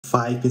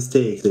5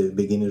 mistakes the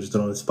beginner's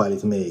drone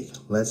pilot make.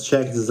 Let's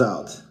check this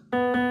out.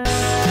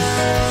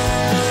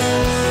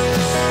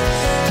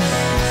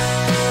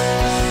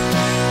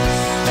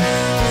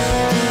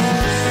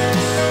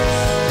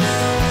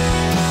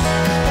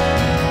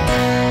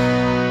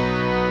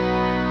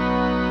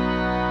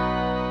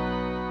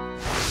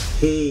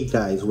 Hey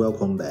guys,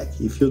 welcome back.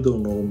 If you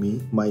don't know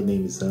me, my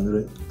name is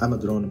Andre. I'm a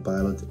drone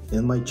pilot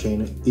and my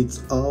channel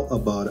it's all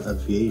about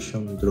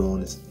aviation,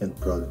 drones and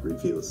product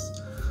reviews.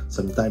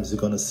 Sometimes you're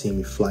gonna see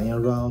me flying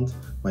around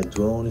my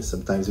drone,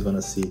 sometimes you're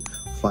gonna see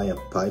flying a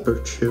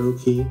Piper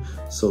Cherokee,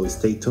 so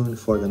stay tuned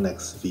for the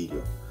next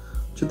video.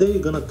 Today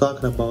we're gonna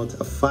talk about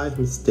 5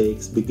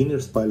 mistakes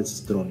beginners pilots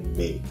drone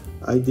made.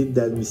 I did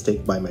that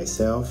mistake by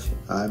myself.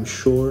 I'm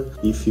sure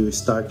if you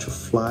start to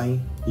fly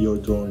your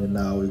drone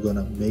now, you're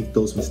gonna make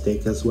those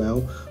mistakes as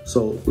well.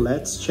 So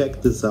let's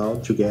check this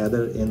out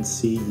together and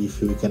see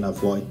if we can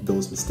avoid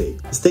those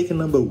mistakes. Mistake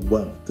number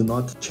 1, do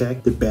not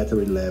check the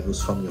battery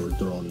levels from your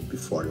drone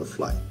before you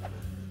fly.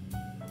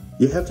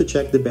 You have to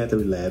check the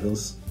battery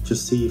levels to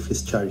see if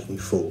it's charging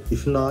full.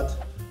 If not,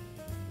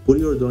 put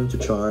your drone to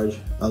charge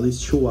at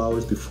least 2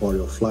 hours before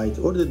your flight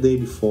or the day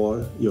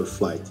before your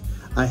flight.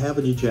 I have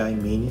a DJI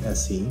Mini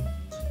SE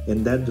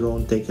and that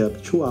drone takes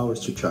up 2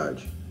 hours to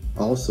charge.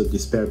 Also the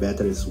spare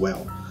battery as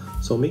well.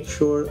 So make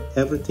sure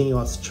everything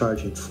was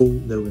charging full,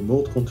 the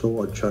remote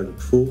control are charging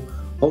full,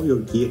 all your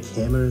gear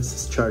cameras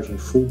is charging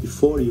full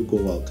before you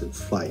go out and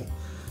fly.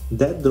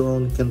 That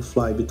drone can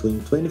fly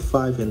between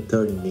 25 and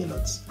 30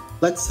 minutes.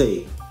 Let's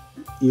say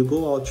you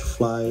go out to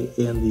fly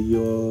and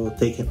you're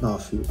taking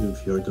off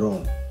with your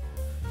drone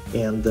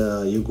and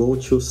you go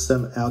to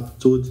some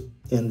altitude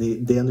and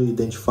then you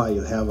identify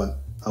you have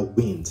a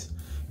wind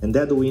and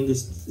that wind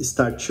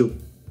start to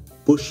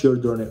push your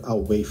drone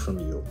away from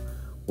you.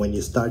 When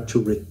you start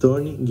to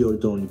return your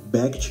drone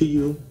back to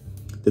you,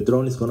 the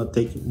drone is gonna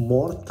take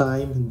more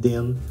time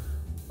than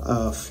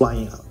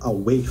flying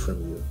away from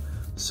you.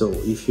 So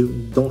if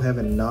you don't have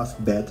enough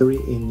battery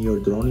in your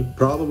drone,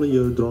 probably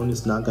your drone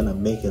is not gonna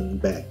make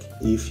it back.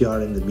 If you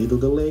are in the middle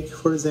of the lake,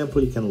 for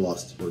example, you can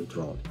lose your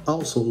drone.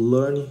 Also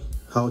learn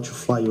how to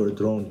fly your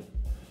drone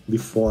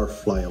before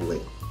fly away.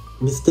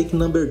 Mistake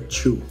number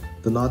 2,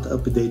 do not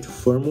update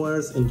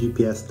firmwares and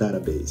GPS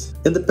database.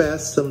 In the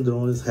past, some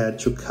drones had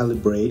to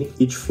calibrate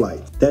each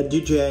flight. That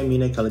DJI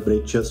Mini I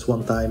calibrate just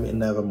one time and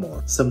never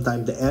more.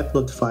 Sometimes the app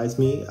notifies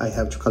me I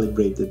have to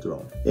calibrate the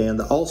drone.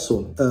 And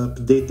also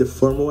update the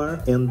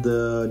firmware and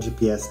the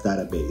GPS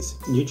database.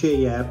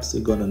 DJI apps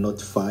are gonna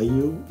notify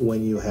you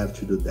when you have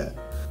to do that.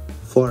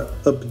 For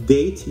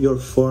update your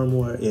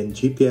firmware and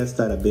GPS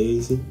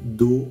database,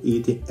 do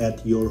it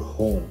at your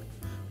home,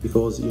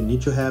 because you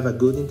need to have a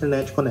good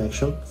internet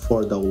connection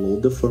for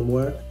download the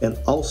firmware, and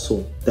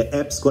also the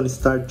app's gonna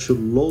start to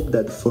load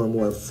that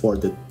firmware for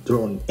the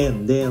drone,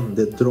 and then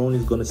the drone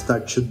is gonna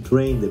start to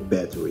drain the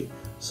battery.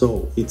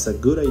 So it's a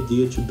good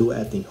idea to do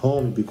at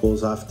home,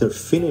 because after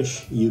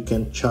finish you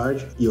can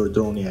charge your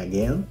drone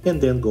again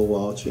and then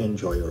go out to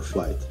enjoy your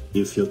flight.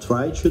 If you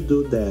try to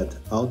do that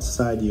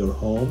outside your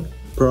home,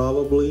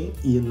 probably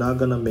you're not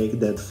gonna make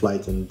that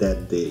flight in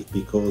that day,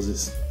 because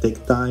it takes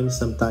time,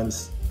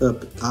 sometimes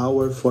up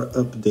hour for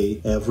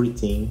update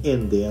everything,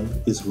 and then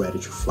it's ready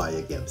to fly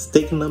again.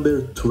 Mistake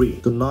number 3,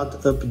 do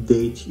not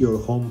update your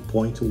home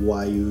point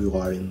while you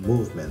are in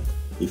movement.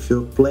 If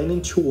you're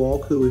planning to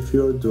walk with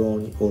your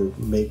drone or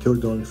make your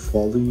drone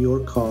follow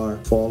your car,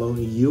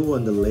 following you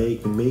on the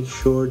lake, make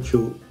sure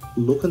to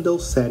look at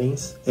those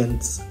settings and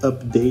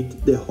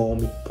update the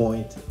home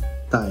point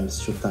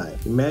times to time.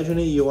 Imagine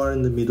you are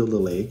in the middle of the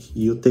lake,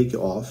 you take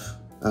off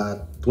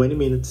 20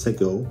 minutes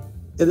ago,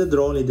 and the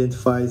drone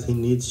identifies he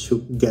needs to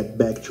get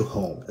back to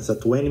home. It's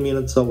 20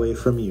 minutes away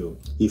from you.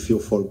 If you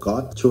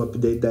forgot to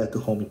update that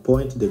home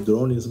point, the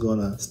drone is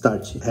gonna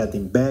start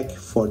heading back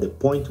for the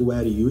point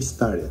where you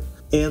started.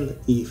 And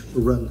if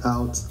you run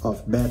out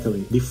of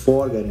battery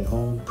before getting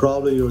home,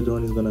 probably your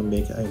drone is gonna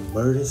make an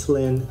emergency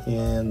land,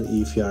 and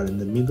if you are in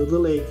the middle of the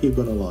lake, you're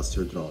gonna lose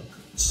your drone.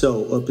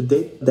 So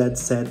update that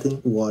setting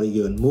while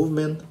you're in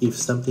movement. If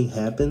something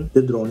happens,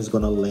 the drone is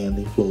gonna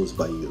land close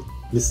by you.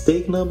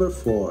 Mistake number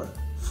 4,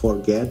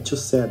 forget to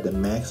set the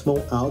maximum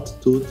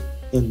altitude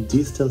and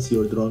distance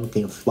your drone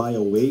can fly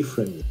away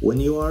from you. When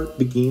you are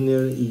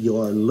beginner, you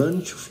are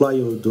learning to fly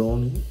your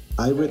drone,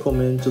 I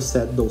recommend to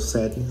set those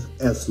settings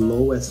as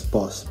low as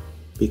possible.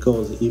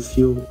 Because if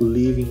you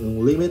leave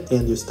in limit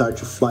and you start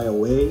to fly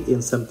away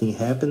and something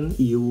happens,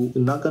 you're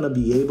not gonna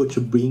be able to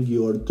bring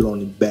your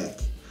drone back.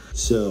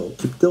 So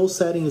keep those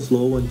settings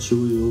low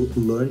until you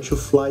learn to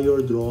fly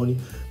your drone.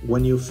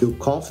 When you feel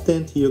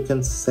confident, you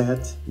can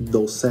set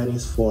those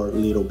settings for a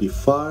little bit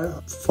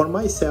far. For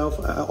myself,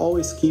 I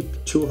always keep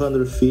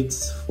 200 feet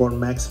for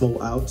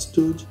maximum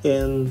altitude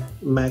and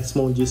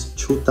maximum just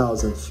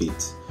 2000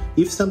 feet.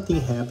 If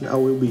something happens, I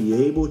will be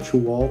able to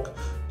walk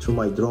to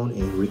my drone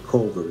and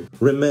recover.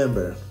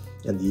 Remember,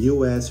 in the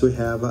US we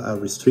have a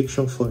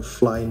restriction for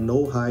flying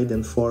no higher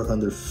than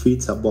 400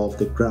 feet above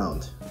the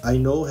ground. I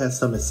know has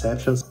some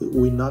exceptions.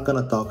 We're not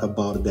gonna talk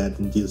about that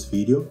in this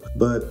video,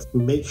 but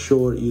make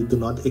sure you do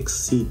not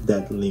exceed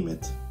that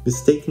limit.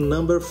 Mistake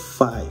number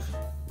 5.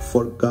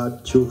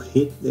 Forgot to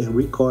hit the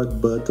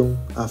record button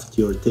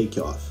after your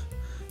takeoff.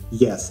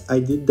 Yes, I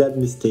did that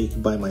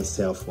mistake by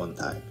myself one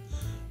time.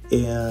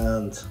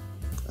 And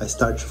I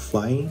started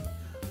flying.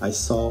 I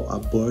saw a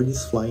bird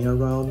is flying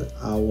around.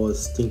 I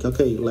was thinking,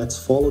 okay, let's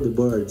follow the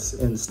birds,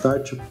 and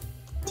start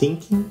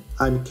thinking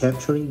I'm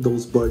capturing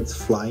those birds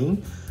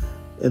flying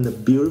and a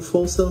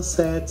beautiful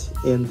sunset.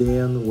 And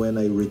then when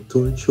I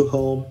returned to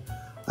home,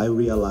 I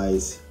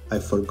realized I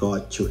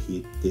forgot to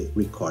hit the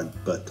record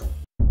button.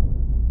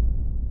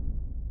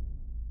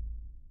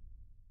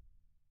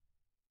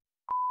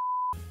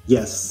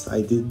 Yes,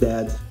 I did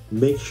that.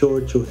 Make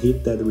sure to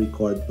hit that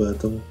record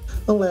button,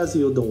 unless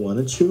you don't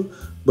want to,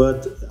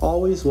 but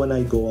always when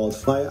I go out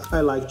fly,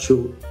 I like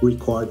to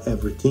record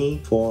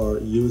everything for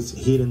use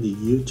here in the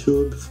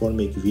YouTube, for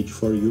make video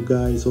for you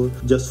guys, or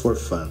just for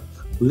fun.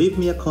 Leave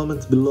me a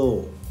comment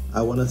below.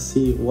 I want to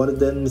see what are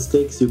the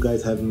mistakes you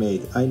guys have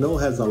made. I know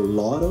has a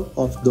lot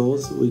of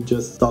those. We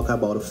just talk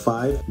about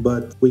 5,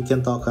 but we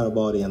can talk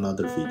about in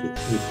another video.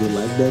 If you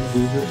like that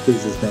video,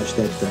 please smash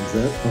that thumbs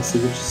up.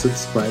 Consider to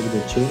subscribe to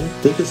the channel.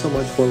 Thank you so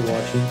much for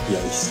watching. Yeah,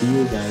 I see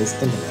you guys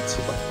in the next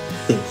one.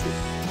 Thank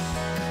you.